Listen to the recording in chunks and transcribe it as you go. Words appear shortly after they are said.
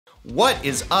What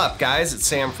is up, guys? It's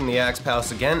Sam from the Axe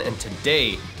Palace again, and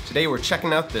today we're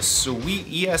checking out this sweet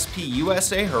ESP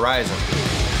USA Horizon.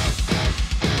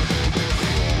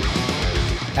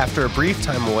 After a brief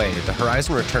time away, the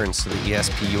Horizon returns to the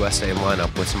ESP USA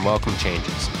lineup with some welcome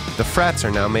changes. The frets are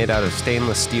now made out of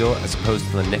stainless steel as opposed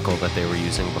to the nickel that they were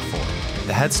using before.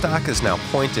 The headstock is now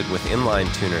pointed with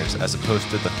inline tuners as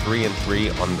opposed to the 3 and 3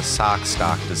 on the stock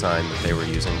design that they were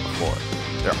using before.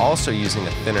 They're also using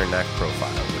a thinner neck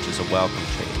profile, which is a welcome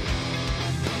change.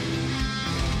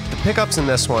 The pickups in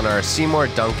this one are a Seymour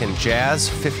Duncan Jazz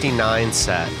 59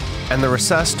 set, and the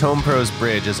recessed Tone Pros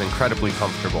bridge is incredibly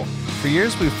comfortable. For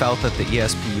years we've felt that the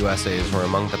ESP USAs were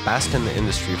among the best in the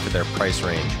industry for their price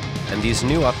range, and these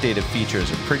new updated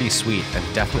features are pretty sweet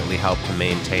and definitely help to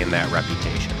maintain that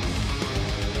reputation.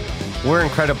 We're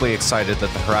incredibly excited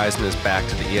that the Horizon is back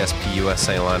to the ESP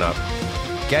USA lineup.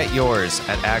 Get yours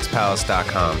at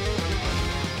axepalace.com.